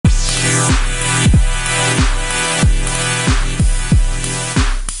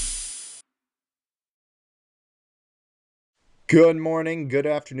Good morning, good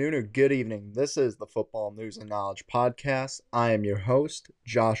afternoon, or good evening. This is the Football News and Knowledge Podcast. I am your host,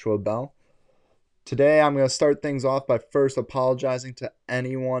 Joshua Bell. Today, I'm going to start things off by first apologizing to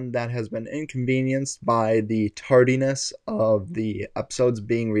anyone that has been inconvenienced by the tardiness of the episodes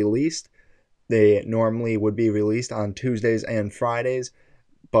being released. They normally would be released on Tuesdays and Fridays,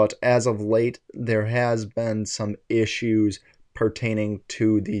 but as of late, there has been some issues pertaining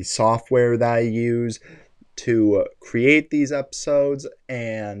to the software that I use to create these episodes,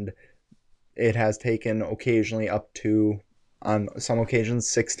 and it has taken occasionally up to, on some occasions,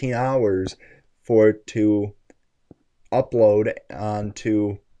 16 hours for it to upload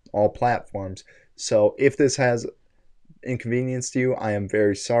onto all platforms. So if this has inconvenienced you, I am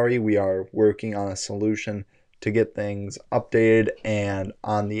very sorry. We are working on a solution to get things updated and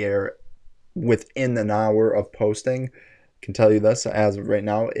on the air within an hour of posting. I can tell you this, as of right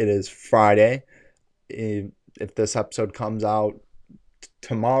now, it is Friday. If this episode comes out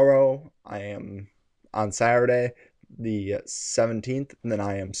tomorrow, I am on Saturday, the 17th, then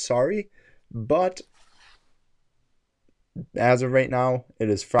I am sorry. But as of right now, it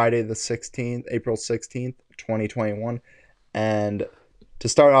is Friday the 16th, April 16th, 2021. And to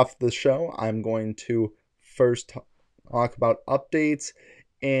start off the show, I'm going to first talk about updates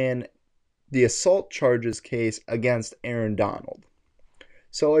in the assault charges case against Aaron Donald.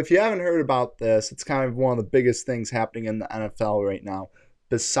 So if you haven't heard about this, it's kind of one of the biggest things happening in the NFL right now,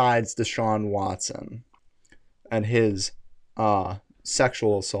 besides Deshaun Watson and his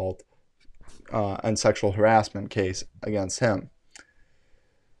sexual assault and sexual harassment case against him.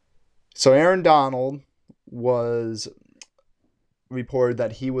 So Aaron Donald was reported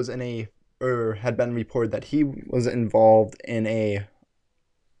that he was had been reported that he was involved in a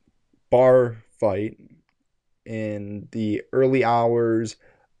bar fight in the early hours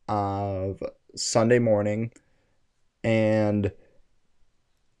of Sunday morning, and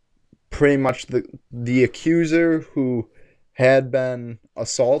pretty much the accuser, who had been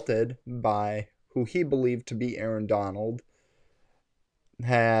assaulted by who he believed to be Aaron Donald,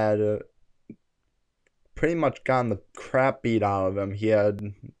 had pretty much gotten the crap beat out of him. He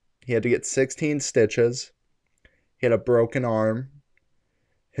had to get 16 stitches. He had a broken arm.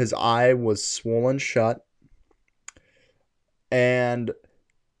 His eye was swollen shut. And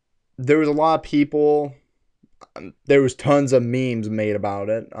there was a lot of people, there was tons of memes made about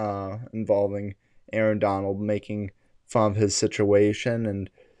it, involving Aaron Donald, making fun of his situation. And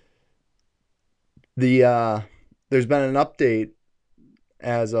there's been an update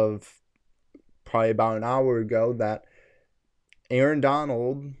as of probably about an hour ago that Aaron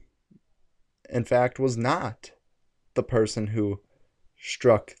Donald, in fact, was not the person who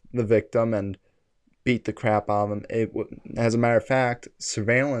struck the victim and beat the crap out of him. As a matter of fact,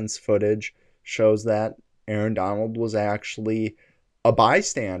 surveillance footage shows that Aaron Donald was actually a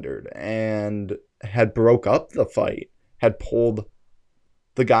bystander and had broke up the fight, had pulled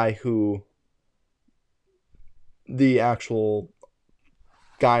the guy the actual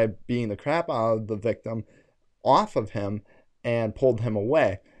guy beating the crap out of the victim, off of him and pulled him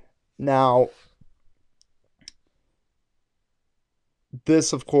away. Now,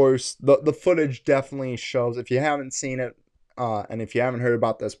 this, of course, the footage definitely shows, if you haven't seen it, and if you haven't heard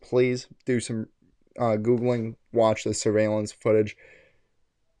about this, please do some Googling, watch the surveillance footage.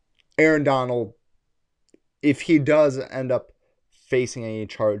 Aaron Donald, if he does end up facing any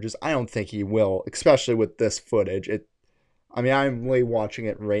charges, I don't think he will, especially with this footage. I'm really watching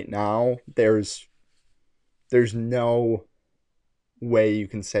it right now. There's no way you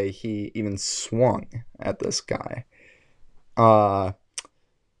can say he even swung at this guy.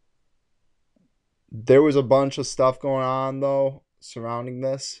 There was a bunch of stuff going on, though, surrounding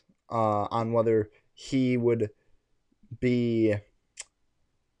this, on whether he would be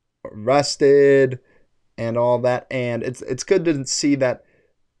arrested and all that. And it's good to see that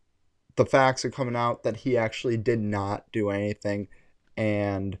the facts are coming out that he actually did not do anything.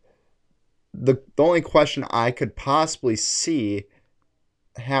 And the only question I could possibly see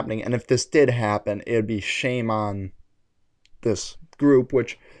happening, and if this did happen, it would be shame on this group,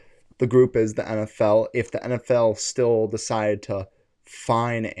 which the group is the NFL. If the NFL still decided to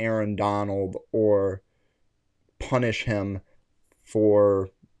fine Aaron Donald or punish him for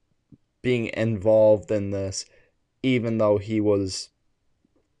being involved in this, even though he was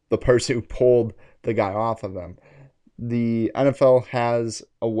the person who pulled the guy off of him. The NFL has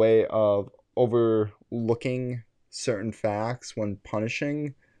a way of overlooking certain facts when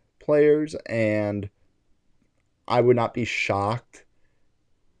punishing players, and I would not be shocked.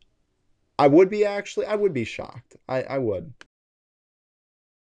 I would be shocked. I would.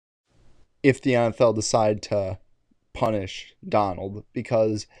 If the NFL decide to punish Donald,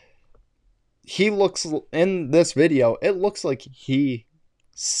 because he looks, in this video, it looks like he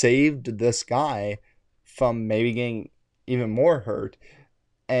saved this guy from maybe getting even more hurt.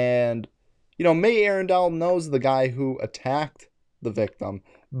 And, maybe Aaron Donald knows the guy who attacked the victim,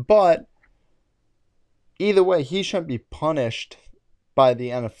 but either way, he shouldn't be punished by the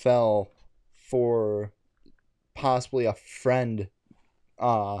NFL for possibly a friend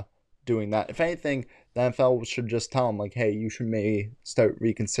doing that. If anything, the NFL should just tell him, like, hey, you should maybe start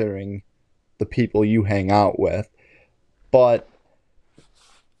reconsidering the people you hang out with. But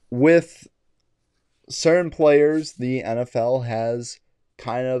with certain players, the NFL has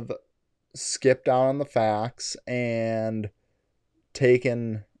kind of skipped out on the facts and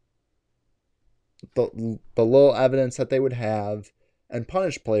taken the little evidence that they would have and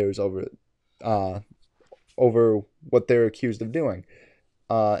punished players over what they're accused of doing.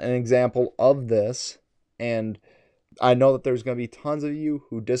 An example of this, and I know that there's going to be tons of you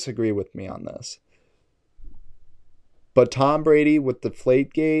who disagree with me on this, but Tom Brady with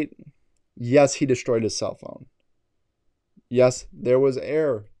Deflategate, yes, he destroyed his cell phone. Yes, there was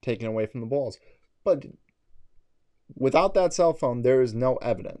air taken away from the balls, but without that cell phone, there is no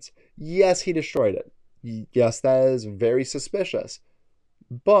evidence. Yes, he destroyed it. Yes, that is very suspicious.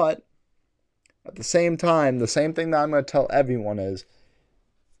 But at the same time, the same thing that I'm going to tell everyone is,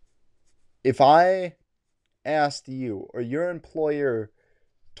 if I asked you, or your employer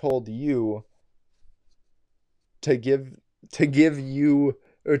told you to give you,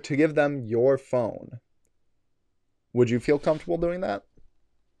 or to give them your phone, would you feel comfortable doing that?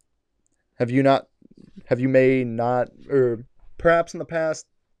 Have you may not, or perhaps in the past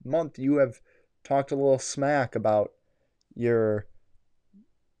month you have talked a little smack about your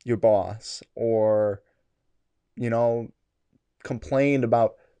boss, or complained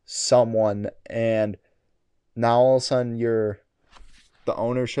about someone, and now all of a sudden the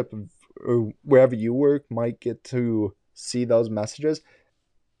ownership of, or wherever you work, might get to see those messages.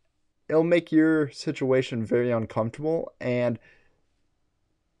 It'll make your situation very uncomfortable. And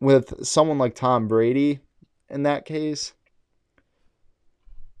with someone like Tom Brady, in that case,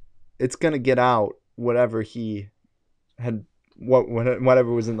 it's going to get out whatever he had,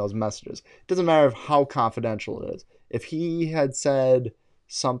 whatever was in those messages. It doesn't matter how confidential it is. If he had said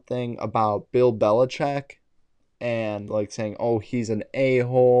something about Bill Belichick and like saying, oh, he's an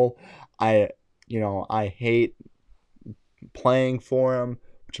a-hole, I hate playing for him,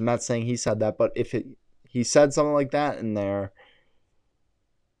 which I'm not saying he said that, but if he said something like that in there,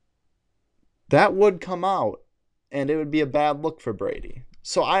 that would come out, and it would be a bad look for Brady.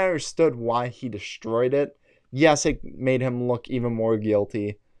 So I understood why he destroyed it. Yes, it made him look even more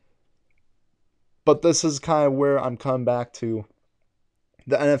guilty. But this is kind of where I'm coming back to.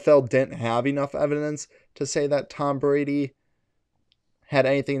 The NFL didn't have enough evidence to say that Tom Brady had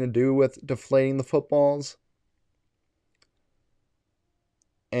anything to do with deflating the footballs.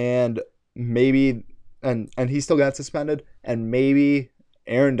 And maybe, and he still got suspended, and maybe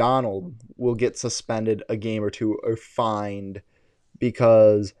Aaron Donald will get suspended a game or two or fined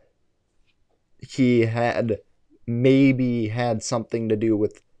because he had maybe had something to do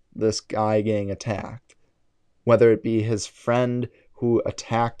with this guy getting attacked. Whether it be his friend who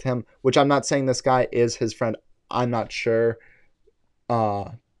attacked him, which I'm not saying this guy is his friend. I'm not sure.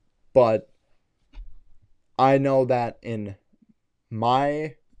 But I know that in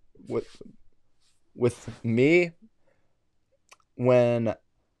my, with me, when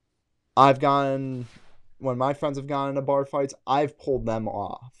my friends have gone into bar fights, I've pulled them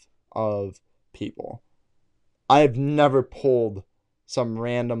off of people. I've never pulled some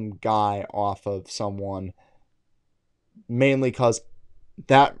random guy off of someone, mainly because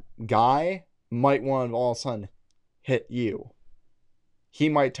that guy might want to all of a sudden hit you. He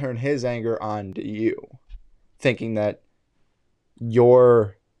might turn his anger on to you, thinking that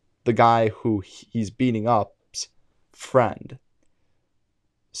you're the guy who he's beating up's friend.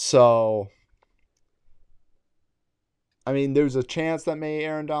 So, I mean, there's a chance that maybe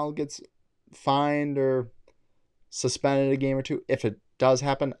Aaron Donald gets fined or suspended a game or two. If it does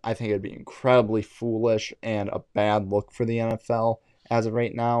happen, I think it'd be incredibly foolish and a bad look for the NFL as of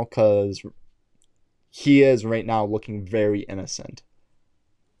right now, because he is right now looking very innocent.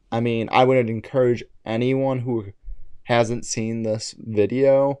 I mean, I would encourage anyone who hasn't seen this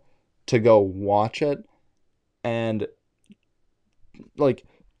video to go watch it. And, like,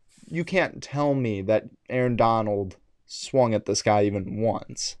 you can't tell me that Aaron Donald swung at this guy even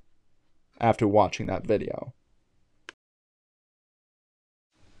once after watching that video.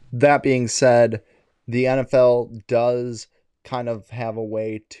 That being said, the NFL does kind of have a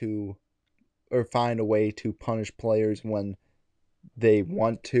way to or find a way to punish players when they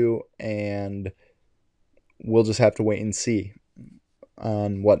want to, and we'll just have to wait and see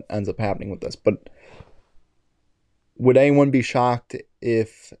on what ends up happening with this. But would anyone be shocked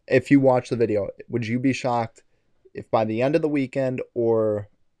if you watch the video? Would you be shocked if by the end of the weekend or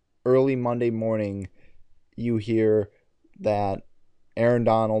early Monday morning you hear that Aaron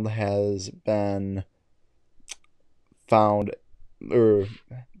Donald has been found, or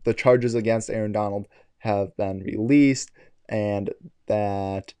the charges against Aaron Donald have been released, and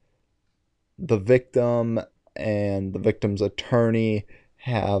that the victim and the victim's attorney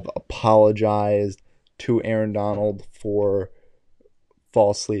have apologized to Aaron Donald for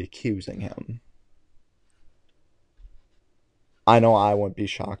falsely accusing him? I know I wouldn't be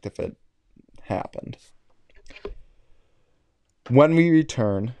shocked if it happened. When we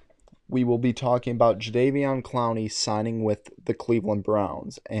return, we will be talking about Jadeveon Clowney signing with the Cleveland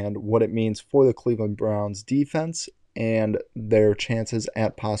Browns and what it means for the Cleveland Browns defense and their chances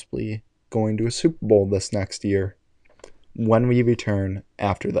at possibly going to a Super Bowl this next year, when we return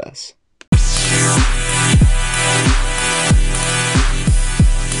after this.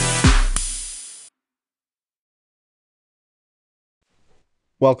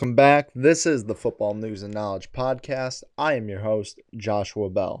 Welcome back. This is the Football News and Knowledge Podcast. I am your host, Joshua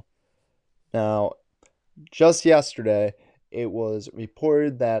Bell. Now, just yesterday, it was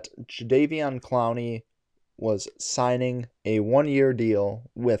reported that Jadeveon Clowney was signing a one-year deal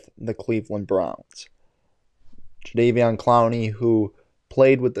with the Cleveland Browns. Jadeveon Clowney, who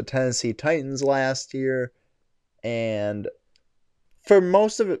played with the Tennessee Titans last year, and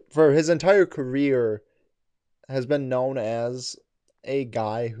for his entire career, has been known as a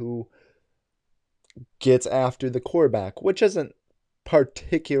guy who gets after the quarterback, which isn't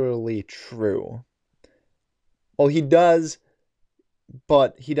particularly true. Well, he does,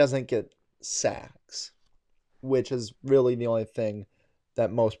 but he doesn't get sacks, which is really the only thing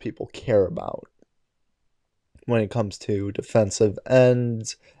that most people care about when it comes to defensive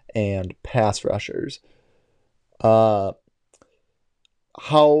ends and pass rushers.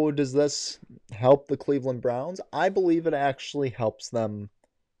 How does this help the Cleveland Browns? I believe it actually helps them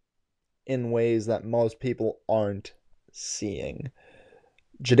in ways that most people aren't seeing.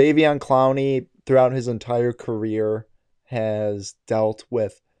 Jadeveon Clowney, throughout his entire career, has dealt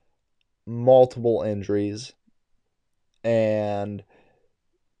with multiple injuries. And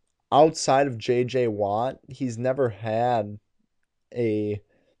outside of J.J. Watt, he's never had a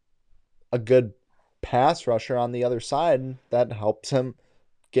good pass rusher on the other side that helps him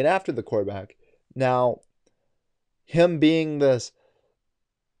get after the quarterback. Now, him being this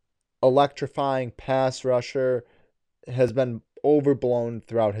electrifying pass rusher has been overblown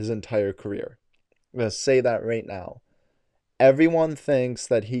throughout his entire career. I'm going to say that right now. Everyone thinks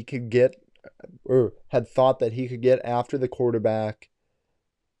that he could get, or had thought that he could get after the quarterback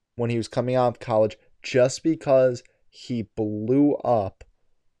when he was coming out of college just because he blew up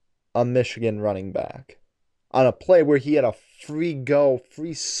a Michigan running back on a play where he had a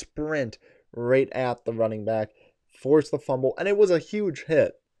free sprint right at the running back, forced the fumble, and it was a huge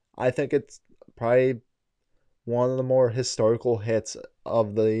hit. I think it's probably one of the more historical hits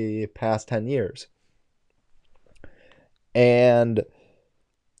of the past 10 years. And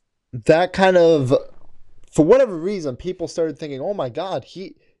that kind of, for whatever reason, people started thinking, oh my God,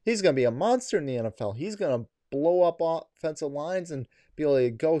 he's going to be a monster in the NFL. He's going to blow up offensive lines and be able to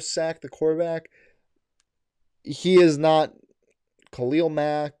go sack the quarterback. He is not Khalil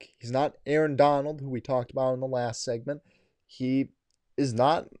Mack. He's not Aaron Donald, who we talked about in the last segment. He is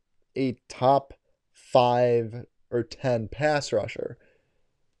not a top 5 or 10 pass rusher.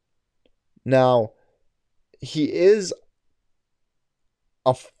 Now, he is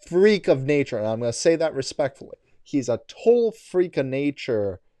a freak of nature, and I'm going to say that respectfully. He's a total freak of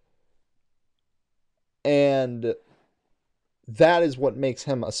nature, and that is what makes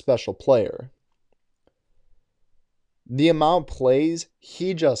him a special player. The amount of plays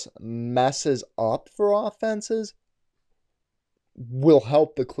he just messes up for offenses will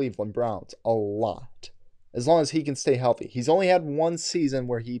help the Cleveland Browns a lot, as long as he can stay healthy. He's only had one season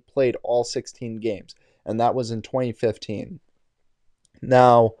where he played all 16 games, and that was in 2015.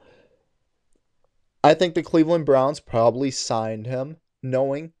 Now, I think the Cleveland Browns probably signed him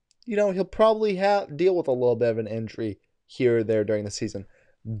knowing, he'll probably deal with a little bit of an injury here or there during the season.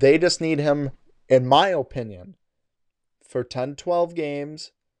 They just need him, in my opinion, for 10-12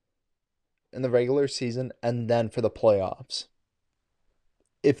 games in the regular season and then for the playoffs.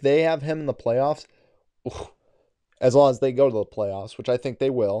 If they have him in the playoffs, as long as they go to the playoffs, which I think they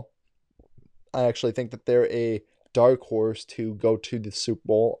will, I actually think that they're a dark horse to go to the Super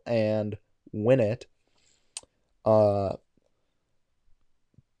Bowl and win it. But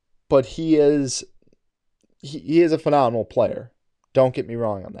he is a phenomenal player. Don't get me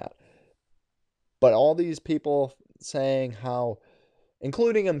wrong on that. But all these people saying how,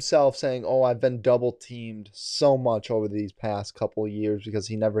 including himself, saying, "Oh, I've been double teamed so much over these past couple of years because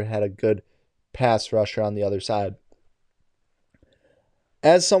he never had a good pass rusher on the other side."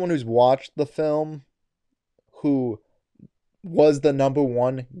 As someone who's watched the film, who was the number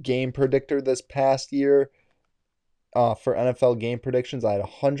one game predictor this past year for NFL game predictions, I had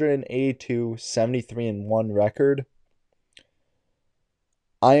 182, 73, and 1 record.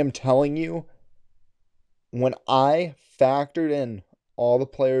 I am telling you, when I factored in all the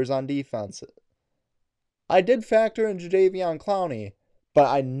players on defense, I did factor in Jadeveon Clowney, but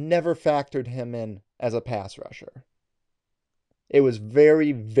I never factored him in as a pass rusher. It was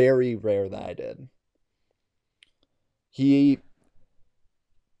very, very rare that I did. He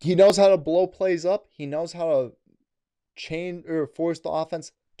knows how to blow plays up. He knows how to change or force the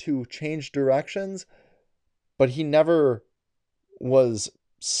offense to change directions, but he never was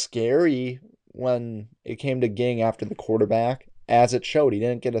scary when it came to getting after the quarterback, as it showed. He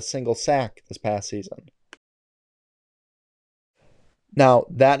didn't get a single sack this past season. Now,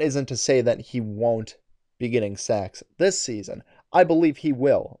 that isn't to say that he won't be getting sacks this season. I believe he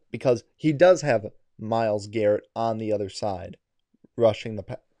will, because he does have Myles Garrett on the other side, rushing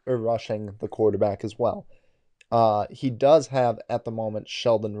the quarterback as well. He does have at the moment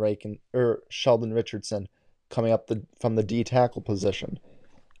Sheldon Richardson coming up from the D tackle position.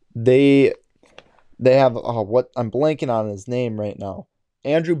 They have what I'm blanking on his name right now.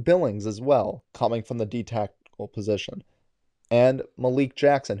 Andrew Billings as well, coming from the D tackle position. And Malik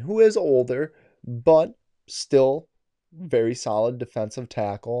Jackson, who is older, but still very solid defensive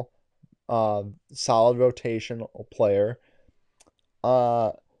tackle, solid rotational player.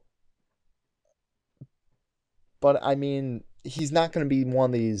 But I mean, he's not going to be one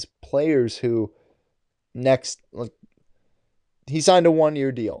of these players who he signed a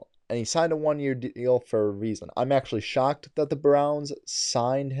 1-year deal. And he signed a 1-year deal for a reason. I'm actually shocked that the Browns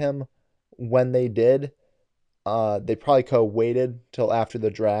signed him when they did. They probably could have waited till after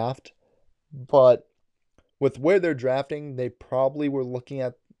the draft. But with where they're drafting, they probably were looking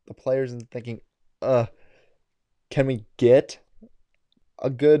at the players and thinking, can we get a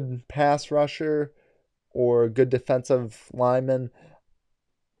good pass rusher or a good defensive lineman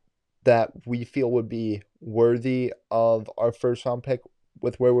that we feel would be worthy of our first round pick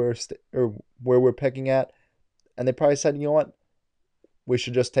with where we're picking at? And they probably said, you know what, we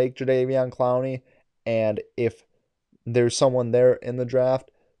should just take Jadeveon Clowney, and if there's someone there in the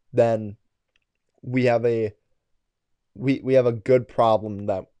draft, then we have a good problem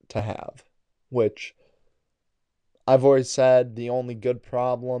to have, which I've always said the only good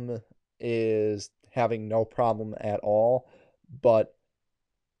problem is having no problem at all, but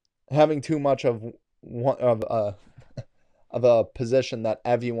having too much of a position that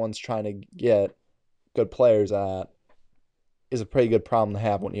everyone's trying to get good players at is a pretty good problem to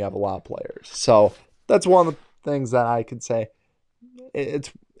have when you have a lot of players. So that's one of the things that I could say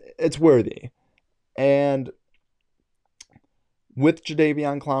it's worthy. And with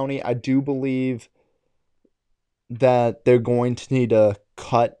Jadeveon Clowney, I do believe that they're going to need to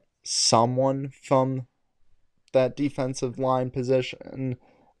cut someone from that defensive line position,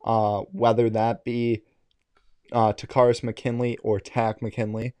 whether that be Takkarist McKinley or Takk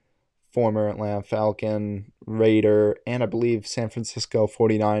McKinley, former Atlanta Falcon, Raider, and I believe San Francisco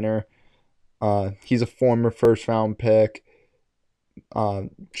 49er. He's a former first-round pick.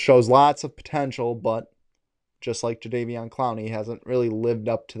 Shows lots of potential, but just like Jadeveon Clowney, hasn't really lived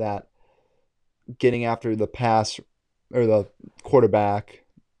up to that getting after the pass or the quarterback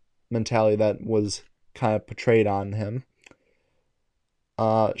mentality that was kind of portrayed on him.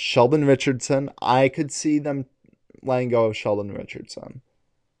 Sheldon Richardson, I could see them letting go of Sheldon Richardson.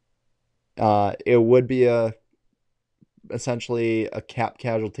 It would be essentially a cap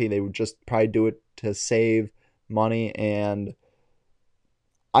casualty. They would just probably do it to save money, and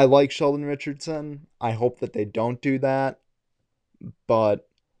I like Sheldon Richardson. I hope that they don't do that, but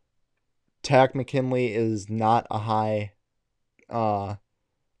Takk McKinley is not a high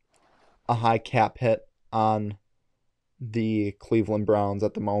cap hit on the Cleveland Browns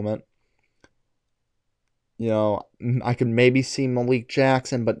at the moment. You know, I could maybe see Malik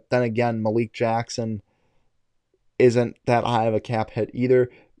Jackson, but then again, Malik Jackson isn't that high of a cap hit either.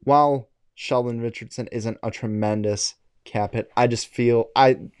 While Sheldon Richardson isn't a tremendous cap hit, I just feel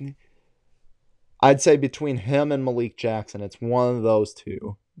I'd say between him and Malik Jackson, it's one of those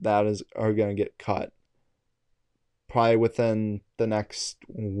two that are going to get cut. probably within the next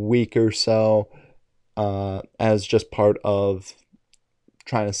week or so, as just part of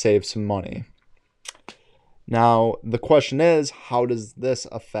trying to save some money. Now, the question is, how does this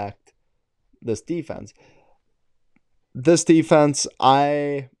affect this defense? This defense,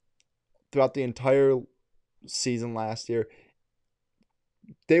 throughout the entire season last year,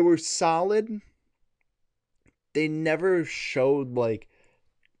 they were solid. They never showed like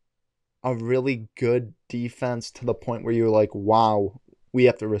a really good defense to the point where you're like, wow, we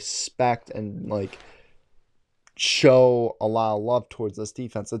have to respect and like show a lot of love towards this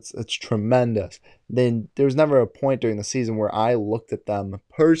defense. It's tremendous. Then there was never a point during the season where I looked at them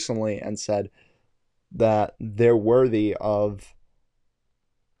personally and said that they're worthy of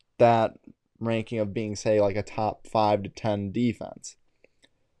that ranking of being, say, like a top 5 to 10 defense.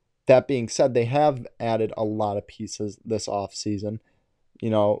 That being said, they have added a lot of pieces this offseason.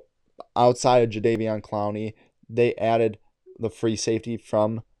 Outside of Jadeveon Clowney, they added the free safety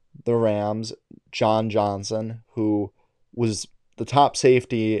from the Rams, John Johnson, who was the top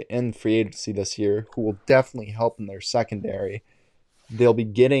safety in free agency this year, who will definitely help in their secondary. They'll be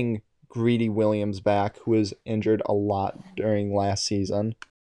getting Greedy Williams back, who was injured a lot during last season.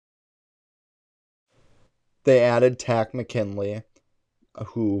 They added Takk McKinley,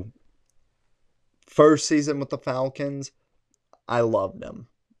 who first season with the Falcons, I loved him.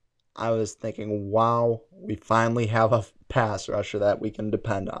 I was thinking, wow, we finally have a pass rusher that we can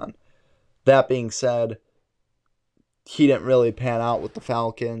depend on. That being said, he didn't really pan out with the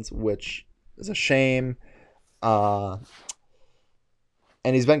Falcons, which is a shame. And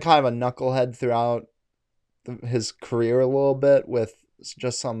he's been kind of a knucklehead throughout his career a little bit with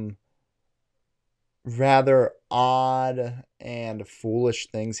just some rather odd and foolish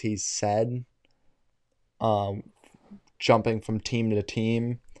things he's said, jumping from team to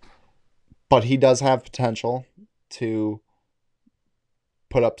team. But he does have potential to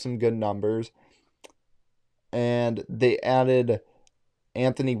put up some good numbers. And they added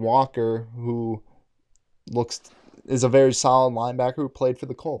Anthony Walker, who is a very solid linebacker who played for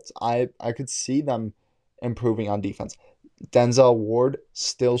the Colts. I could see them improving on defense. Denzel Ward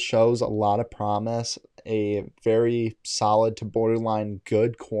still shows a lot of promise, a very solid to borderline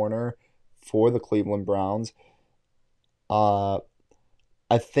good corner for the Cleveland Browns.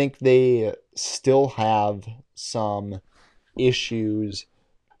 I think they still have some issues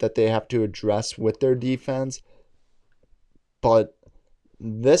that they have to address with their defense, but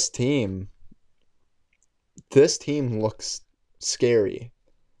this team looks scary.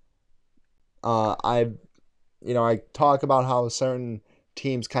 I talk about how certain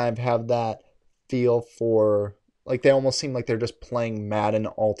teams kind of have that feel for, like, they almost seem like they're just playing Madden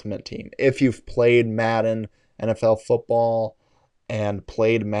Ultimate Team. If you've played Madden NFL football and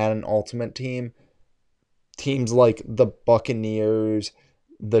played Madden Ultimate Team, teams like the Buccaneers,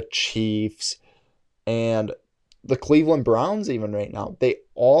 the Chiefs, and the Cleveland Browns even right now, they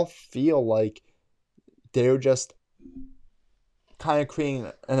all feel like they're just kind of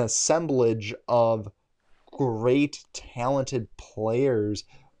creating an assemblage of great talented players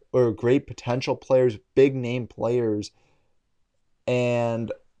or great potential players, big name players,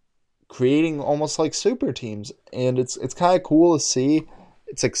 and creating almost like super teams. And it's kind of cool to see.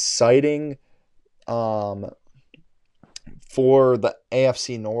 It's exciting for the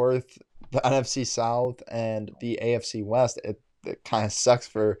AFC North, the NFC South, and the AFC West. It kind of sucks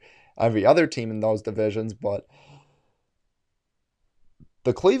for every other team in those divisions, but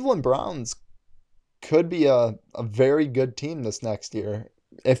the Cleveland Browns could be a very good team this next year.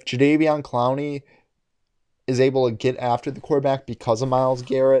 If Jadeveon Clowney is able to get after the quarterback because of Myles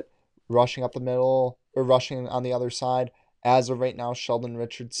Garrett rushing up the middle or rushing on the other side, as of right now, Sheldon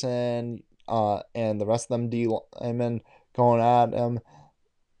Richardson and the rest of them D linemen going at him,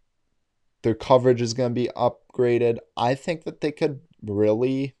 their coverage is going to be upgraded. I think that they could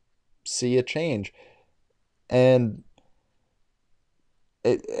really see a change. And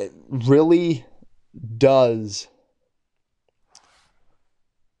it really does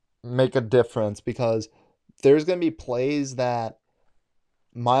make a difference because there's going to be plays that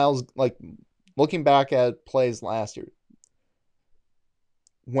Myles, like looking back at plays last year,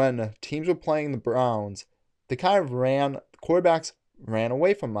 when teams were playing the Browns, they kind of quarterbacks ran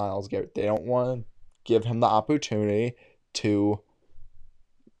away from Myles Garrett. They don't want to give him the opportunity to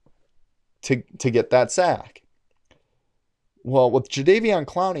get that sack. Well, with Jadeveon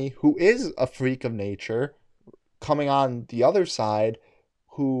Clowney, who is a freak of nature, coming on the other side,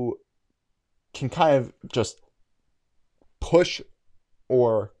 who can kind of just push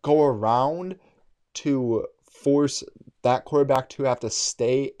or go around to force that quarterback to have to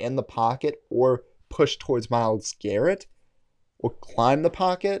stay in the pocket or push towards Myles Garrett or climb the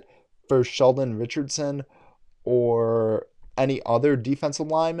pocket for Sheldon Richardson or any other defensive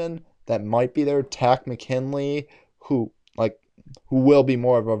lineman that might be there. Takk McKinley, who will be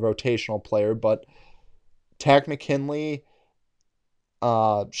more of a rotational player, but Takk McKinley,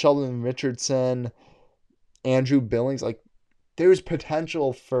 Sheldon Richardson, Andrew Billings, there's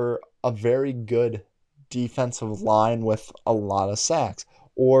potential for a very good defensive line with a lot of sacks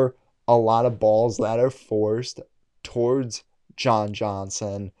or a lot of balls that are forced towards John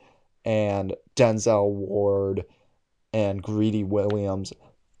Johnson and Denzel Ward and Greedy Williams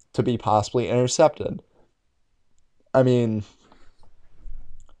to be possibly intercepted. I mean,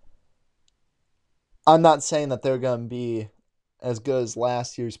 I'm not saying that they're going to be as good as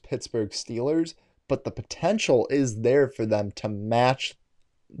last year's Pittsburgh Steelers, but the potential is there for them to match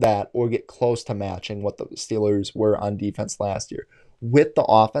that or get close to matching what the Steelers were on defense last year. With the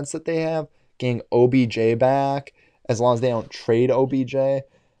offense that they have, getting OBJ back, as long as they don't trade OBJ,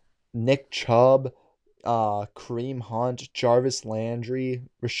 Nick Chubb, Kareem Hunt, Jarvis Landry,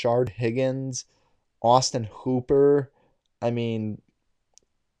 Rashard Higgins, Austin Hooper. I mean,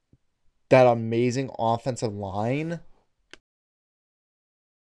 that amazing offensive line.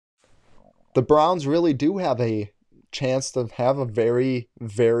 The Browns really do have a chance to have a very,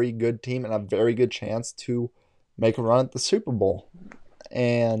 very good team and a very good chance to make a run at the Super Bowl.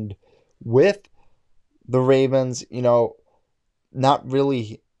 And with the Ravens, not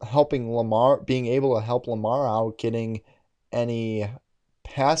really helping Lamar, being able to help Lamar out, getting any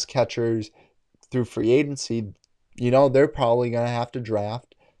pass catchers through free agency, they're probably going to have to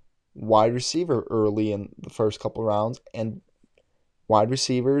draft wide receiver early in the first couple rounds, and wide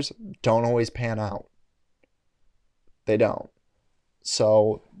receivers don't always pan out. They don't.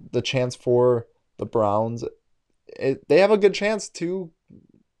 So the chance for the Browns, they have a good chance to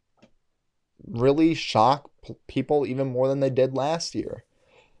really shock people even more than they did last year.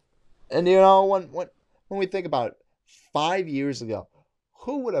 And when we think about it, 5 years ago,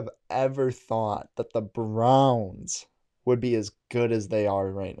 who would have ever thought that the Browns would be as good as they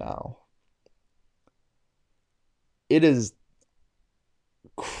are right now? It is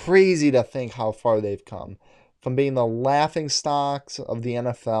crazy to think how far they've come. From being the laughing stocks of the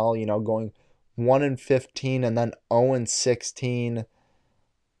NFL, going 1-15 and then 0-16.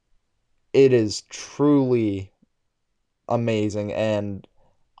 It is truly amazing. And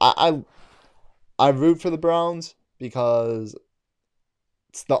I root for the Browns because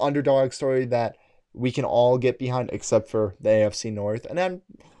it's the underdog story that we can all get behind, except for the AFC North. And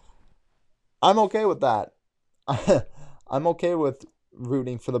I'm okay with that. I'm okay with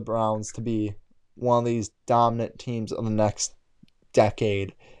rooting for the Browns to be one of these dominant teams of the next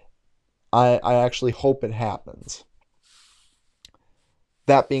decade. I actually hope it happens.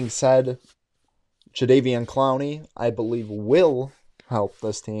 That being said, Jadeveon Clowney, I believe, will help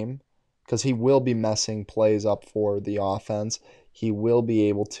this team because he will be messing plays up for the offense. He will be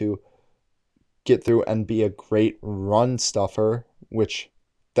able to get through and be a great run stuffer, which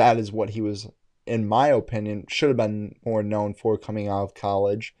that is what he was, in my opinion, should have been more known for coming out of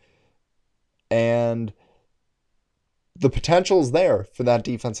college. And the potential is there for that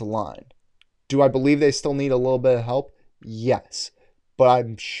defensive line. Do I believe they still need a little bit of help? Yes. But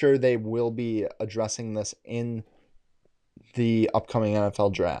I'm sure they will be addressing this in the upcoming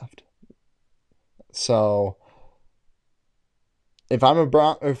NFL draft. So if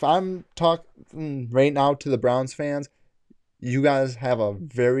I'm talking right now to the Browns fans, you guys have a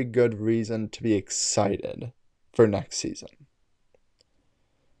very good reason to be excited for next season.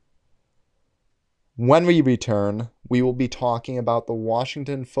 When we return, we will be talking about the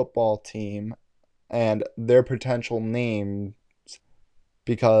Washington football team and their potential names,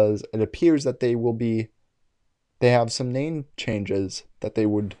 because it appears that they have some name changes that they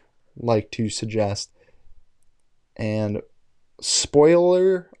would like to suggest. And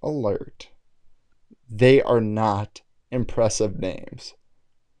spoiler alert, they are not impressive names.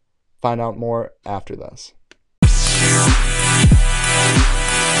 Find out more after this.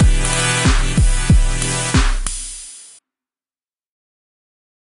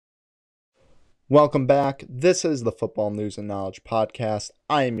 Welcome back. This is the Football News and Knowledge Podcast.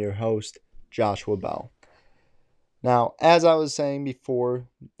 I am your host, Joshua Bell. Now, as I was saying before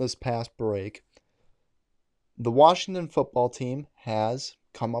this past break, the Washington football team has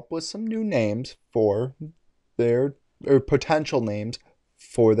come up with some new names for or potential names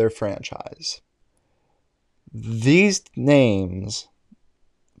for their franchise. These names,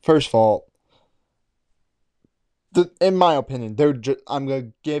 first of all, in my opinion, I'm going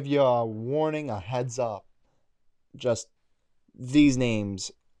to give you a warning, a heads up. Just these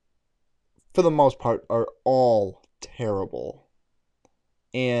names, for the most part, are all terrible.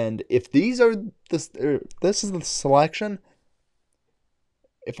 And if this is the selection,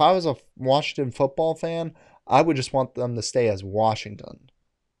 if I was a Washington football fan, I would just want them to stay as Washington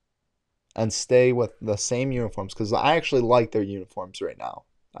and stay with the same uniforms because I actually like their uniforms right now.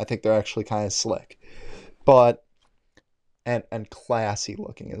 I think they're actually kind of slick, but and classy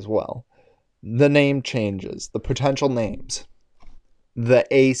looking as well. The name changes, the potential names, the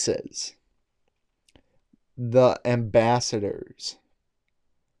Aces, the Ambassadors,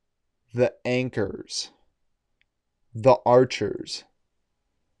 the Anchors, the Archers,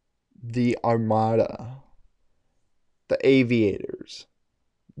 the Armada, the Aviators,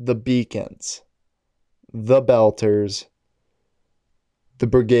 the Beacons, the Belters, the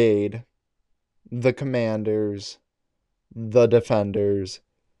Brigade, the Commanders, the Defenders,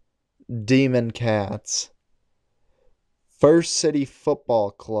 Demon Cats, First City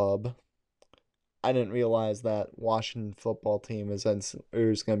Football Club. I didn't realize that Washington football team is going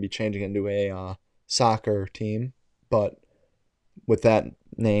to be changing into a soccer team, but with that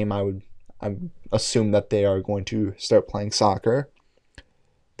name, I assume that they are going to start playing soccer.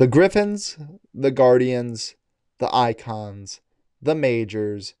 The Griffins, the Guardians, the Icons, the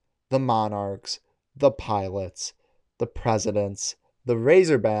Majors, the Monarchs, the Pilots, the Presidents, the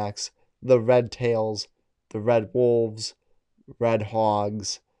Razorbacks, the Red Tails, the Red Wolves, Red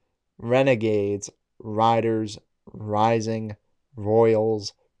Hogs, Renegades, Riders, Rising,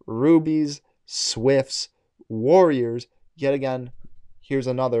 Royals, Rubies, Swifts, Warriors. Yet again, here's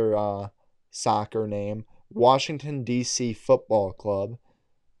another soccer name, Washington, D.C. Football Club.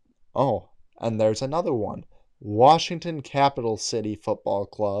 Oh, and there's another one, Washington Capital City Football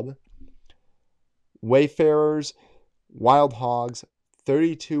Club, Wayfarers, Wild Hogs,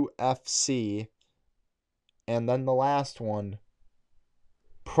 32 FC, and then the last one,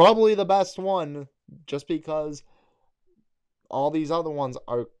 probably the best one, just because all these other ones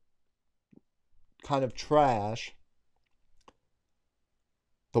are kind of trash,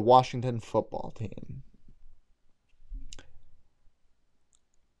 the Washington football team.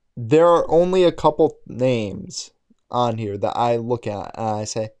 There are only a couple names on here that I look at and I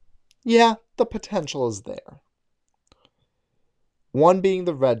say, yeah, the potential is there. One being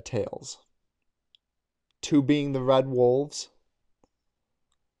the Red Tails, two being the Red Wolves,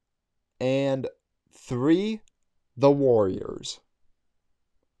 and three, the Warriors.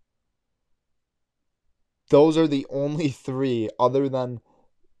 Those are the only three, other than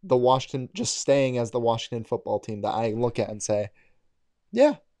the Washington, just staying as the Washington football team, that I look at and say,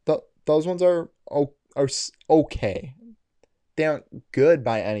 yeah, those ones are okay. They aren't good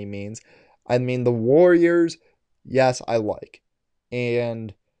by any means. I mean, the Warriors, yes, I like.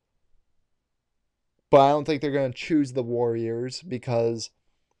 But I don't think they're going to choose the Warriors because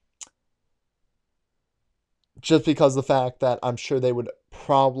the fact that I'm sure they would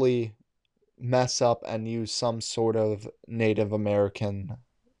probably mess up and use some sort of Native American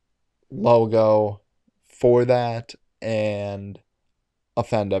logo for that and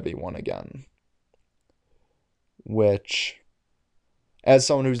offend everyone again. Which, as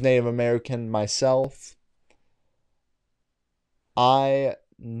someone who's Native American myself, I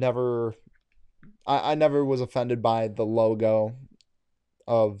never was offended by the logo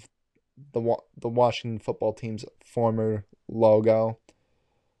of the Washington football team's former logo.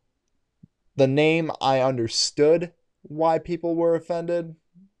 The name, I understood why people were offended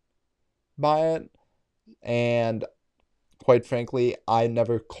by it, and quite frankly, I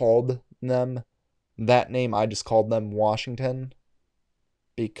never called them that name. I just called them Washington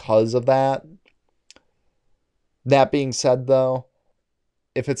because of that. That being said, though,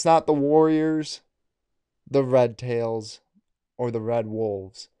 if it's not the Warriors, the Red Tails, or the Red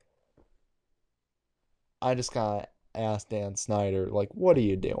Wolves, I just gotta ask Dan Snyder, like, what are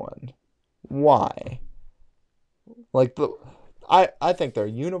you doing? Why? Like, I think their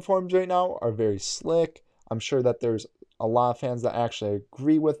uniforms right now are very slick. I'm sure that there's a lot of fans that actually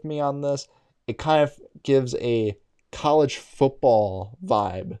agree with me on this. It kind of gives a college football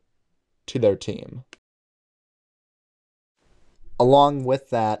vibe to their team. Along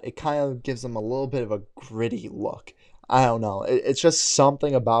with that, it kind of gives them a little bit of a gritty look. I don't know. It's just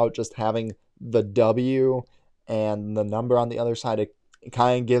something about just having the W and the number on the other side. It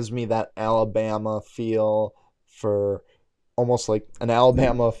kind of gives me that Alabama feel for almost like an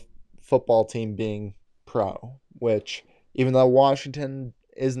Alabama football team being pro, which even though Washington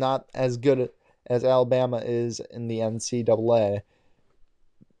is not as good as Alabama is in the NCAA,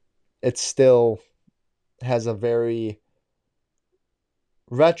 it still has a very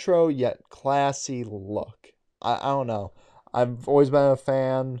retro yet classy look. I don't know. I've always been a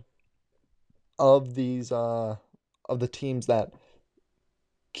fan of the teams that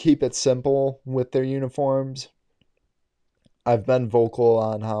keep it simple with their uniforms. I've been vocal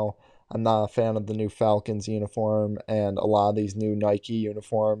on how I'm not a fan of the new Falcons uniform and a lot of these new Nike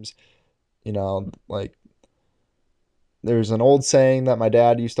uniforms. Like there's an old saying that my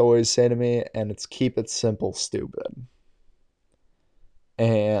dad used to always say to me, and it's keep it simple, stupid.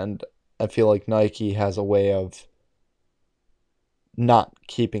 And I feel like Nike has a way of not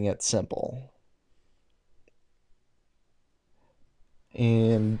keeping it simple.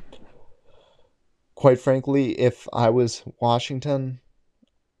 And quite frankly, if I was Washington,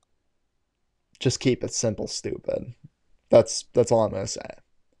 just keep it simple, stupid. That's all I'm going to say.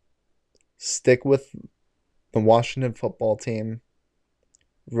 Stick with the Washington football team.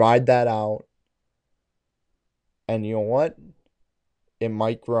 Ride that out. And you know what? It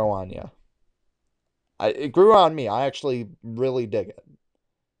might grow on you. It grew on me. I actually really dig it.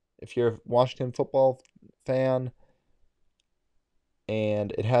 If you're a Washington football fan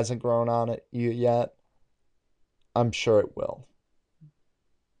and it hasn't grown on you yet, I'm sure it will.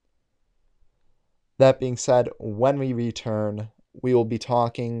 That being said, when we return, we will be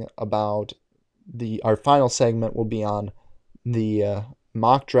talking about our final segment will be on the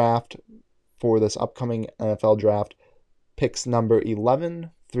mock draft for this upcoming NFL draft, picks number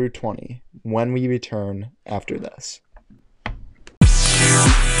 11 through 20, when we return after this.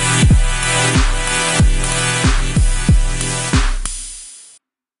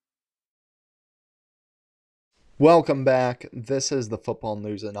 Welcome back. This is the Football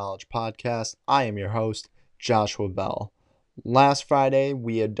News and Knowledge Podcast. I am your host, Joshua Bell. Last Friday,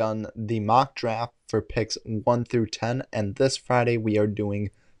 we had done the mock draft for picks 1 through 10, and this Friday, we are doing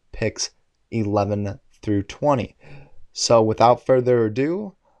picks 11 through 20. So without further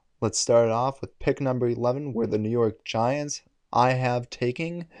ado, let's start off with pick number 11, where the New York Giants, I have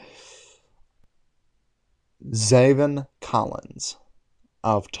taking Zaven Collins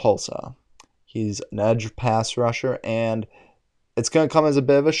of Tulsa. He's an edge pass rusher, and it's going to come as a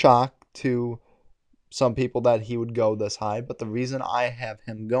bit of a shock to some people that he would go this high. But the reason I have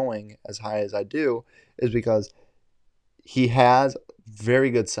him going as high as I do is because he has very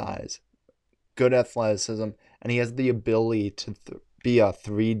good size, good athleticism, and he has the ability to be a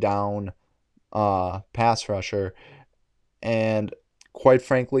 3-down pass rusher. And quite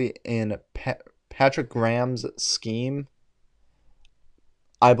frankly, in Patrick Graham's scheme,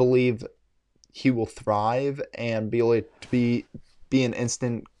 I believe he will thrive and be able to be an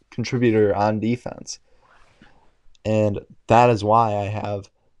instant contributor on defense. And that is why I have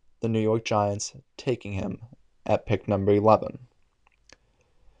the New York Giants taking him at pick number 11.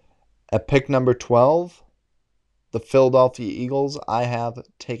 At pick number 12, the Philadelphia Eagles, I have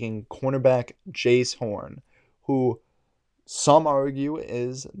taking cornerback Jayce Horn, who some argue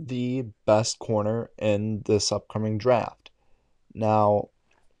is the best corner in this upcoming draft. Now,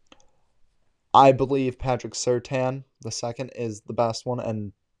 I believe Patrick Surtain, the second, is the best one,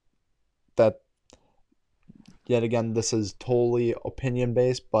 and that, yet again, this is totally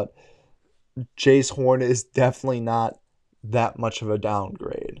opinion-based, but Jayce Horn is definitely not that much of a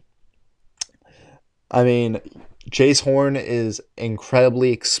downgrade. I mean, Jayce Horn is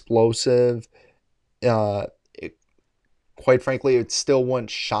incredibly explosive. Quite frankly, it still wouldn't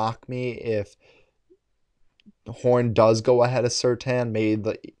shock me if Horn does go ahead of Surtain. Maybe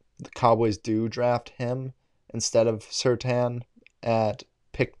the Cowboys do draft him instead of Surtain at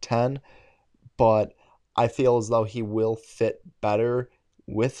pick 10, but I feel as though he will fit better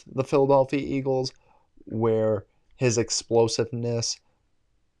with the Philadelphia Eagles, where his explosiveness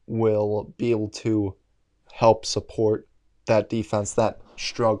will be able to help support that defense that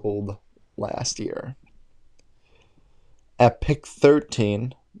struggled last year. At pick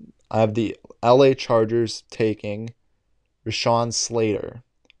 13, I have the LA Chargers taking Rashawn Slater.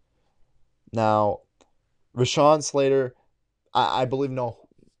 Now, Rashawn Slater, I believe no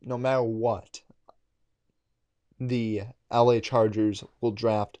matter what, the LA Chargers will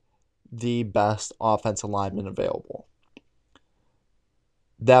draft the best offensive lineman available.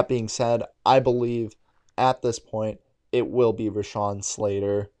 That being said, I believe at this point it will be Rashawn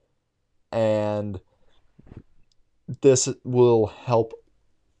Slater, and this will help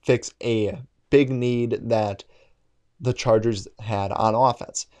fix a big need that the Chargers had on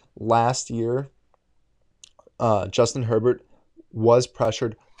offense. Last year, Justin Herbert was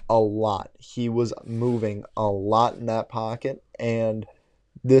pressured a lot. He was moving a lot in that pocket, and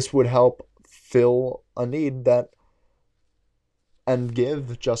this would help fill a need and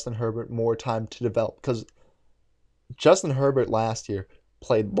give Justin Herbert more time to develop, because Justin Herbert last year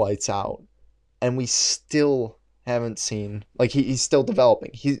played lights out, and we still haven't seen, like, he's still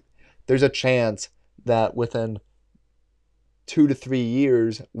developing. there's a chance that within 2 to 3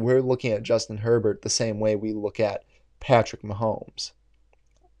 years, we're looking at Justin Herbert the same way we look at Patrick Mahomes.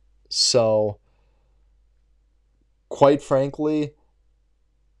 So, quite frankly,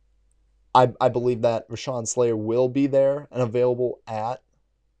 I believe that Rashawn Slater will be there and available at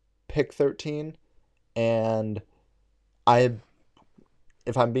pick 13. And I,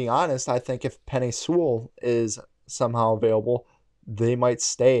 if I'm being honest, I think if Penei Sewell is somehow available, they might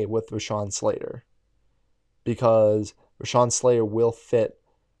stay with Rashawn Slater because Rashawn Slater will fit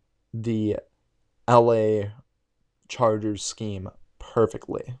the LA Chargers scheme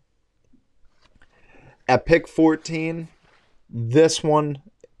perfectly. At pick 14, this one,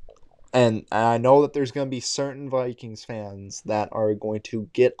 and I know that there's going to be certain Vikings fans that are going to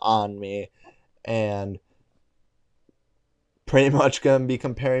get on me and pretty much going to be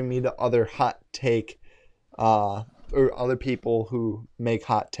comparing me to other hot take or other people who make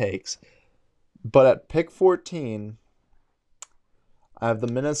hot takes. But at pick 14, I have the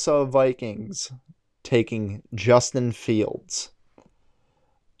Minnesota Vikings taking Justin Fields.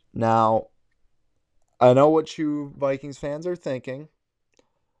 Now, I know what you Vikings fans are thinking.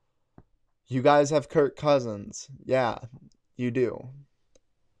 You guys have Kirk Cousins. Yeah, you do.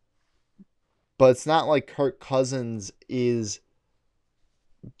 But it's not like Kirk Cousins is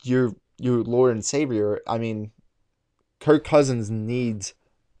your Lord and Savior. I mean, Kirk Cousins needs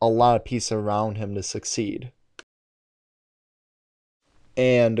a lot of pieces around him to succeed.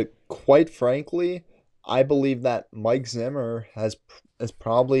 And quite frankly, I believe that Mike Zimmer is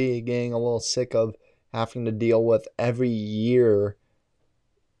probably getting a little sick of having to deal with every year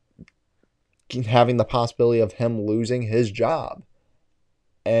having the possibility of him losing his job.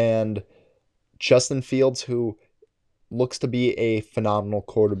 And Justin Fields, who looks to be a phenomenal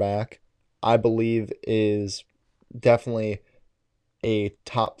quarterback, I believe is definitely a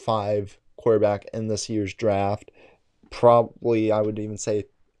top 5 quarterback in this year's draft. Probably, I would even say,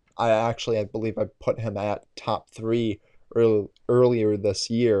 I believe I put him at top 3 earlier this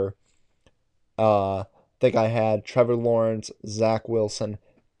year. I think I had Trevor Lawrence, Zach Wilson,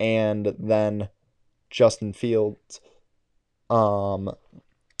 and then Justin Fields.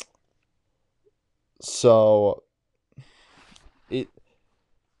 So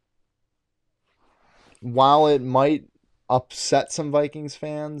while it might upset some Vikings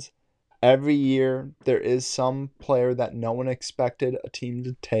fans, every year there is some player that no one expected a team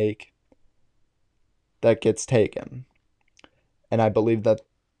to take that gets taken. And I believe that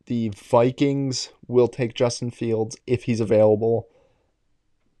the Vikings will take Justin Fields if he's available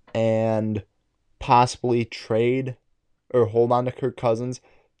and possibly trade or hold on to Kirk Cousins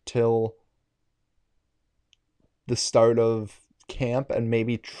till the start of camp and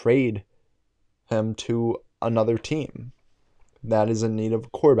maybe trade him to another team that is in need of a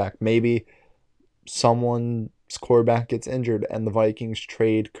quarterback. Maybe someone's quarterback gets injured and the Vikings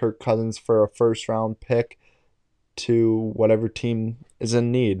trade Kirk Cousins for a first round pick to whatever team is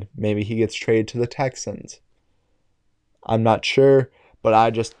in need. Maybe he gets traded to the Texans. I'm not sure, but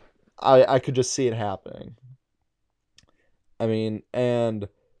I could just see it happening. I mean, and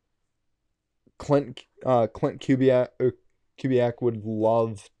Clint Kubiak would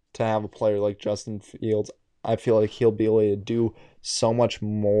love to have a player like Justin Fields. I feel like he'll be able to do so much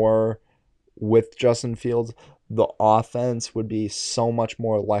more with Justin Fields. The offense would be so much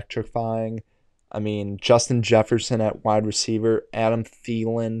more electrifying. I mean, Justin Jefferson at wide receiver, Adam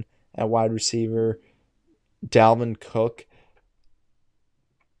Thielen at wide receiver, Dalvin Cook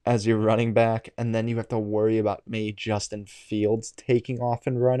as your running back, and then you have to worry about maybe Justin Fields taking off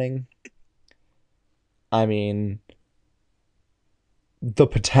and running. I mean, the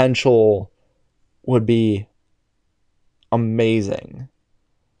potential would be amazing.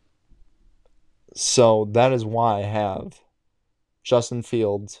 So that is why I have Justin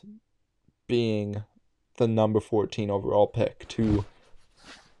Fields being the number 14 overall pick to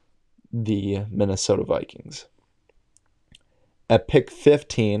the Minnesota Vikings. At pick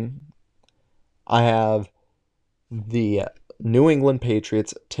 15, I have the New England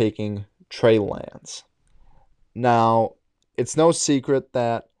Patriots taking Trey Lance. Now, it's no secret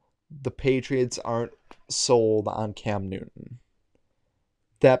that the Patriots aren't sold on Cam Newton.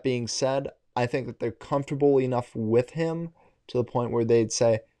 That being said, I think that they're comfortable enough with him to the point where they'd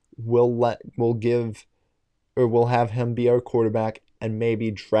say, we'll have him be our quarterback and maybe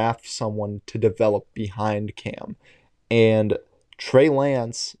draft someone to develop behind Cam. And Trey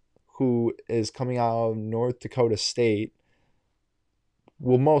Lance, who is coming out of North Dakota State,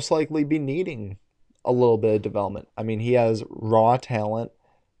 will most likely be needing a little bit of development. I mean, he has raw talent,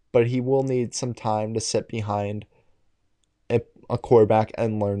 but he will need some time to sit behind a quarterback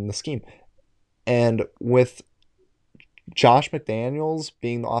and learn the scheme. And with Josh McDaniels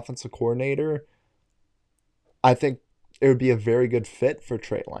being the offensive coordinator, I think it would be a very good fit for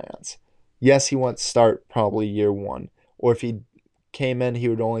Trey Lance. Yes, he won't start probably year one. Or if he came in, he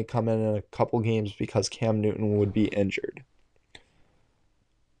would only come in a couple games because Cam Newton would be injured.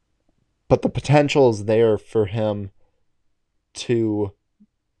 But the potential is there for him to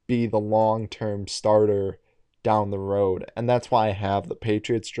be the long-term starter down the road. And that's why I have the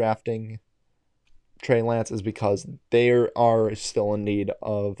Patriots drafting Trey Lance, is because they are still in need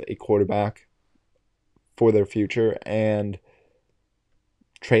of a quarterback for their future. And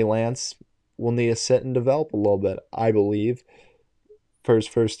Trey Lance will need to sit and develop a little bit, I believe, for his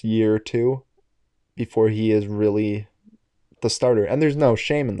first year or two before he is really the starter. And there's no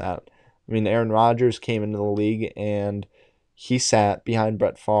shame in that. I mean, Aaron Rodgers came into the league and he sat behind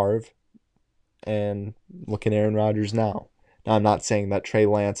Brett Favre, and look at Aaron Rodgers now. Now, I'm not saying that Trey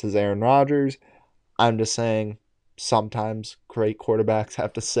Lance is Aaron Rodgers. I'm just saying sometimes great quarterbacks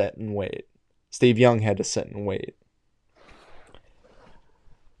have to sit and wait. Steve Young had to sit and wait.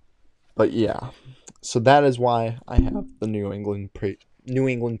 But yeah, so that is why I have the New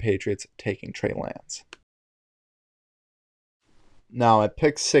England Patriots taking Trey Lance. Now at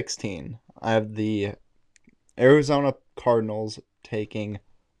pick 16, I have the Arizona Cardinals taking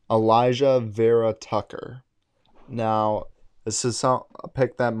Elijah Vera Tucker. Now, this is a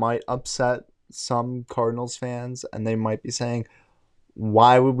pick that might upset some Cardinals fans, and they might be saying,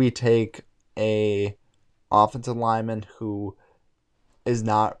 why would we take a offensive lineman who is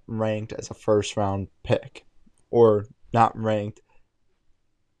not ranked as a first-round pick, or not ranked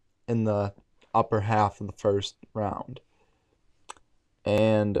in the upper half of the first round?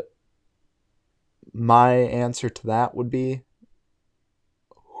 And my answer to that would be,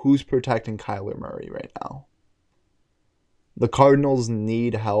 who's protecting Kyler Murray right now? The Cardinals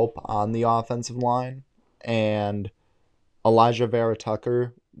need help on the offensive line, and Elijah Vera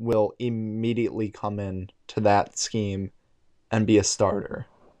Tucker will immediately come in to that scheme and be a starter,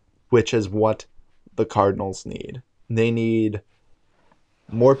 which is what the Cardinals need. They need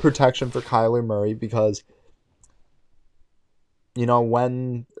more protection for Kyler Murray because,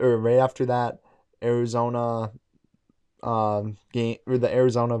 right after that Arizona game, or the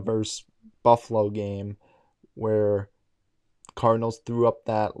Arizona versus Buffalo game, where Cardinals threw up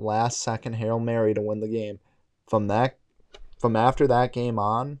that last second Hail Mary to win the game. From after that game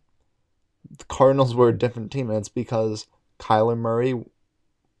on, the Cardinals were a different team, and it's because Kyler Murray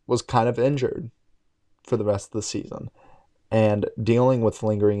was kind of injured for the rest of the season and dealing with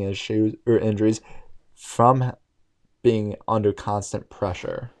lingering issues or injuries from being under constant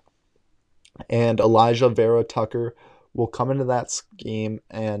pressure. And Elijah Vera Tucker will come into that scheme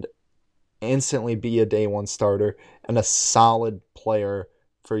and instantly be a day one starter and a solid player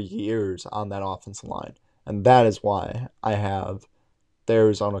for years on that offensive line. And that is why I have the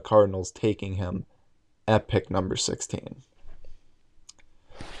Arizona Cardinals taking him at pick number 16.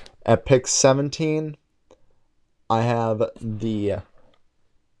 At pick 17, I have the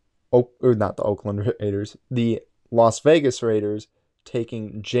Las Vegas Raiders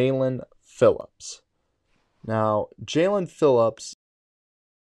taking Jalen Phillips. Now, Jalen Phillips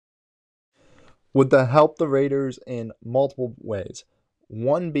would help the Raiders in multiple ways.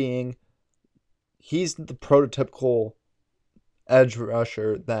 One being, he's the prototypical edge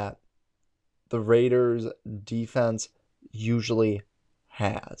rusher that the Raiders defense usually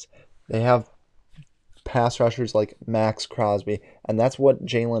has. They have pass rushers like Max Crosby, and that's what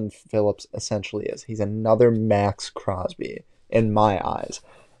Jalen Phillips essentially is. He's another Max Crosby in my eyes.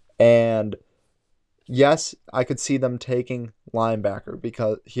 And yes, I could see them taking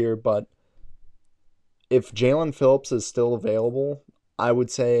linebacker but if Jalen Phillips is still available, I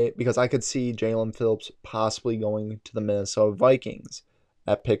would say, because I could see Jalen Phillips possibly going to the Minnesota Vikings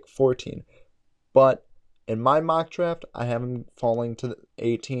at pick 14. But in my mock draft, I have him falling to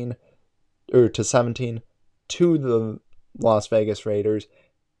 18 or to 17 to the Las Vegas Raiders.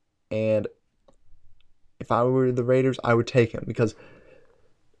 And if I were the Raiders, I would take him because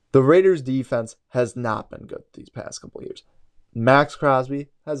the Raiders defense has not been good these past couple of years. Max Crosby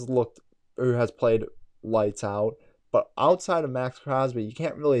has played lights out, but outside of Max Crosby, you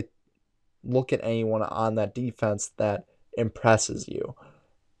can't really look at anyone on that defense that impresses you.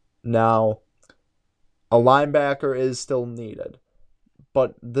 Now, a linebacker is still needed,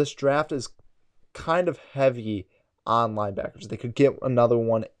 but this draft is kind of heavy on linebackers. They could get another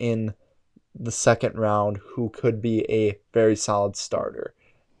one in the second round who could be a very solid starter.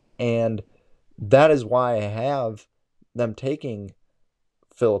 And that is why I have them taking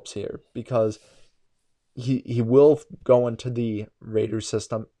Phillips here, because he will go into the Raiders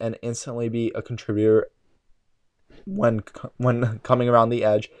system and instantly be a contributor when coming around the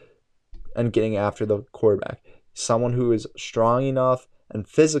edge and getting after the quarterback. Someone who is strong enough and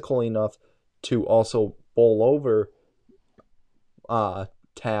physical enough to also bowl over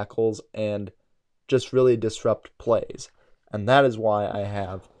tackles and just really disrupt plays. And that is why I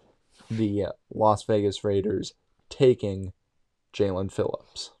have the Las Vegas Raiders taking Jalen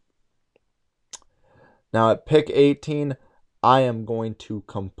Phillips. Now at pick 18, I am going to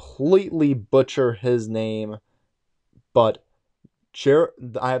completely butcher his name, but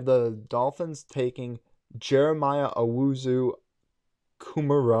I have the Dolphins taking Jeremiah Owusu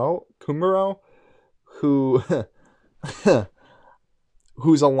Kumaro, who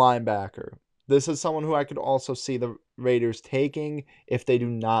who's a linebacker. This is someone who I could also see the Raiders taking if they do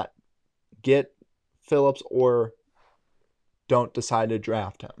not get Phillips or don't decide to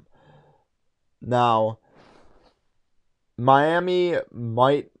draft him. Now, Miami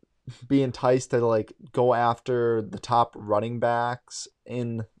might be enticed to go after the top running backs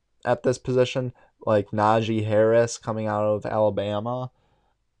at this position, like Najee Harris coming out of Alabama,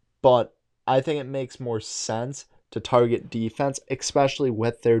 but I think it makes more sense to target defense, especially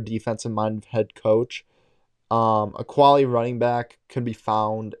with their defensive-minded head coach. A quality running back could be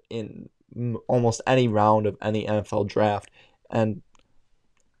found in almost any round of any NFL draft, and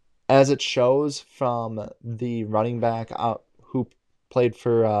as it shows from the running back who played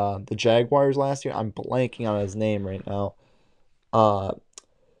for the Jaguars last year, I'm blanking on his name right now.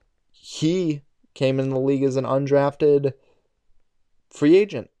 He came in the league as an undrafted free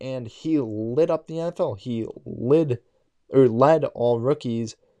agent, and he lit up the NFL. He led all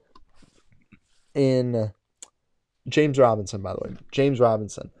rookies in James Robinson, by the way. James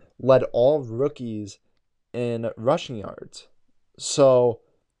Robinson led all rookies in rushing yards. So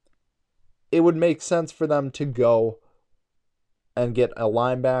it would make sense for them to go and get a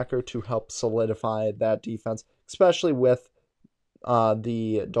linebacker to help solidify that defense, especially with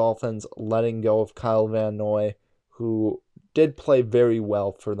the Dolphins letting go of Kyle Van Noy, who did play very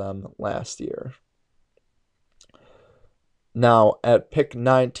well for them last year. Now, at pick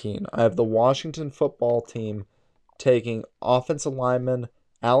 19, I have the Washington football team taking offensive lineman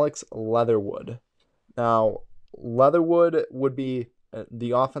Alex Leatherwood. Now, Leatherwood would be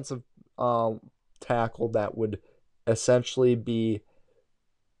the offensive tackle that would essentially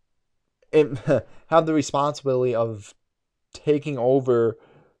have the responsibility of taking over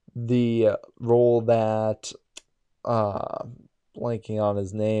the role that blanking on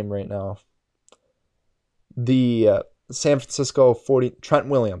his name right now. The San Francisco 40 Trent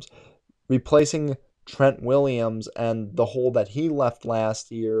Williams, replacing Trent Williams and the hole that he left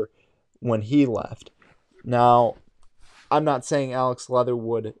last year when he left. Now, I'm not saying Alex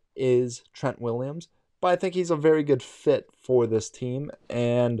Leatherwood is Trent Williams, but I think he's a very good fit for this team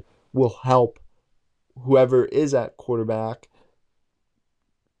and will help whoever is at quarterback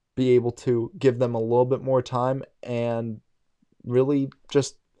be able to give them a little bit more time and really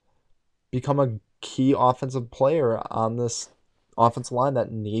just become a key offensive player on this offensive line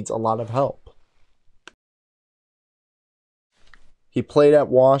that needs a lot of help. He played at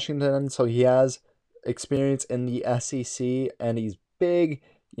Washington, so he has experience in the SEC, and he's big.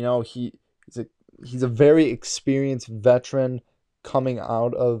 You know, he's a very experienced veteran coming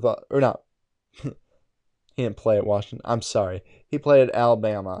out of or not. He didn't play at Washington. I'm sorry. He played at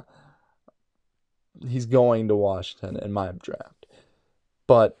Alabama. He's going to Washington in my draft.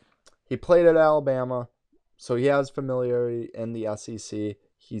 But he played at Alabama, so he has familiarity in the SEC.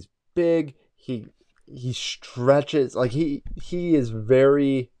 He's big. He stretches. He is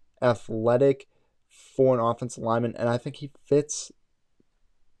very athletic for an offensive lineman, and I think he fits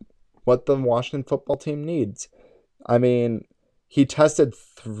what the Washington football team needs. I mean, he tested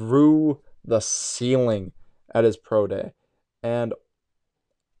through the ceiling at his pro day, and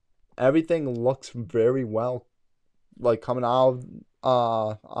everything looks very well, coming out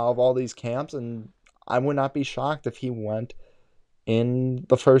of all these camps, and I would not be shocked if he went in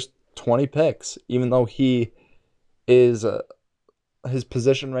the first 20 picks, even though he is his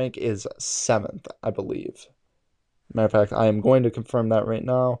position rank is 7th, I believe. Matter of fact, I am going to confirm that right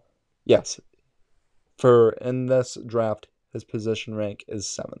now. Yes, in this draft, his position rank is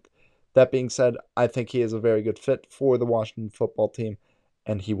 7th. That being said, I think he is a very good fit for the Washington football team,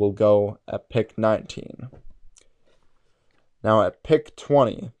 and he will go at pick 19. Now at pick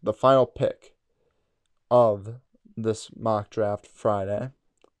 20, the final pick of this mock draft Friday,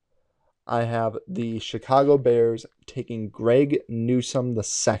 I have the Chicago Bears taking Greg Newsome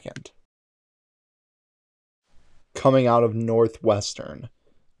II, coming out of Northwestern.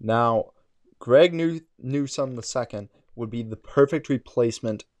 Now, Greg Newsome II would be the perfect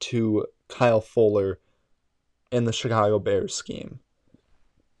replacement to Kyle Fuller in the Chicago Bears scheme.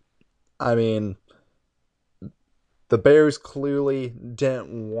 I mean, the Bears clearly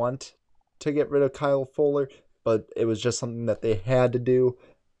didn't want to get rid of Kyle Fuller, but it was just something that they had to do.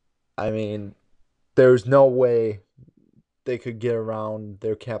 I mean, there's no way they could get around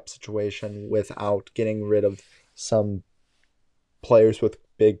their cap situation without getting rid of some players with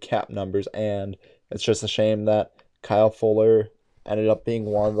big cap numbers, and it's just a shame that Kyle Fuller ended up being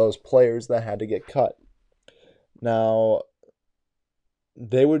one of those players that had to get cut. Now,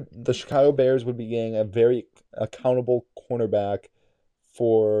 the Chicago Bears would be getting a very accountable cornerback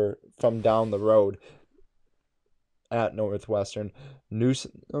from down the road at Northwestern.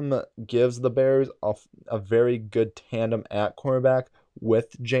 Newsome gives the Bears a very good tandem at cornerback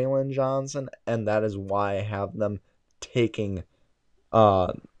with Jalen Johnson, and that is why I have them taking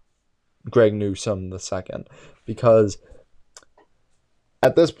Greg Newsome II, because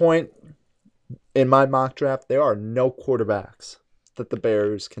at this point in my mock draft, there are no quarterbacks that the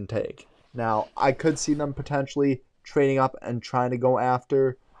Bears can take. Now, I could see them potentially trading up and trying to go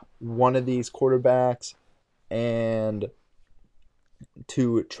after one of these quarterbacks and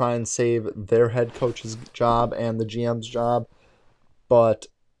to try and save their head coach's job and the GM's job. But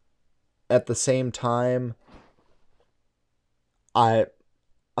at the same time, I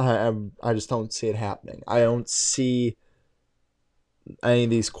just don't see it happening. I don't see any of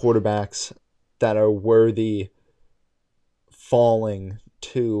these quarterbacks that are worthy falling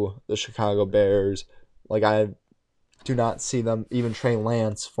to the Chicago Bears. Like, I do not see them, even Trey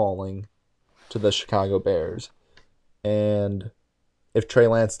Lance, falling to the Chicago Bears. And if Trey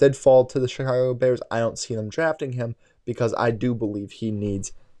Lance did fall to the Chicago Bears, I don't see them drafting him because I do believe he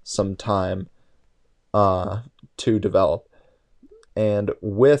needs some time to develop. And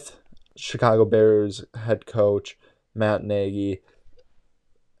with Chicago Bears head coach Matt Nagy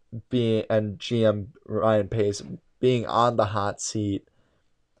and GM Ryan Pace being on the hot seat,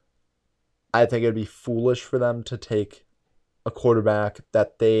 I think it would be foolish for them to take a quarterback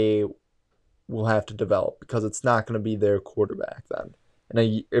that they will have to develop, because it's not going to be their quarterback then.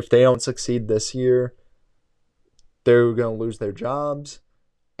 And if they don't succeed this year, they're going to lose their jobs,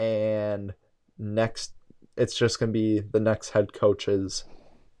 and it's just going to be the next head coach's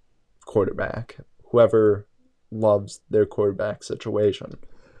quarterback, whoever loves their quarterback situation.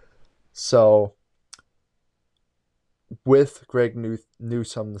 So with Greg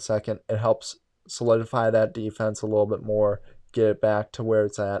Newsome II, it helps solidify that defense a little bit more, get it back to where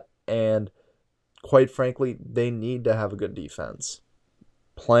it's at, and quite frankly, they need to have a good defense.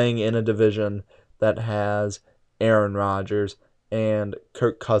 Playing in a division that has Aaron Rodgers and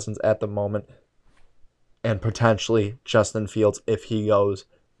Kirk Cousins at the moment, and potentially Justin Fields if he goes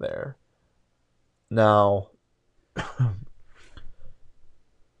there. Now,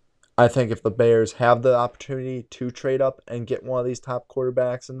 I think if the Bears have the opportunity to trade up and get one of these top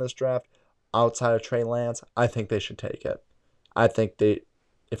quarterbacks in this draft outside of Trey Lance, I think they should take it. I think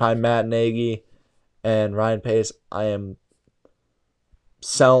if I'm Matt Nagy and Ryan Pace, I am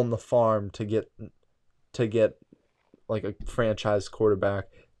selling the farm to get like a franchise quarterback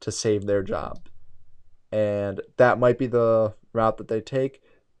to save their job. And that might be the route that they take,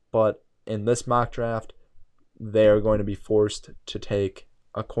 but in this mock draft, they are going to be forced to take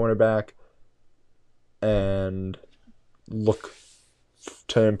a cornerback and look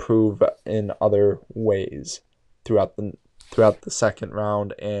to improve in other ways throughout the second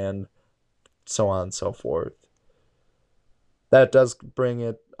round and so on and so forth. That does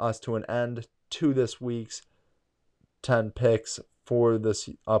bring us to an end to this week's 10 picks for this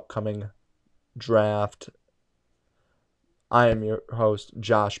upcoming draft. I am your host,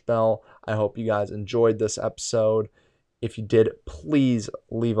 Josh Bell. I hope you guys enjoyed this episode. If you did, please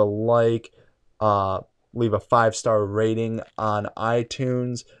leave a like, leave a 5-star rating on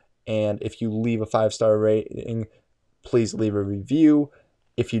iTunes, and if you leave a 5-star rating, please leave a review.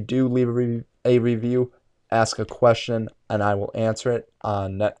 If you do leave a review, ask a question, and I will answer it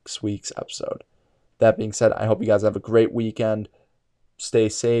on next week's episode. That being said, I hope you guys have a great weekend. Stay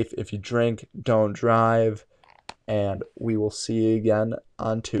safe. If you drink, don't drive. And we will see you again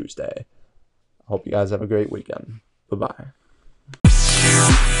on Tuesday. I hope you guys have a great weekend. Bye-bye.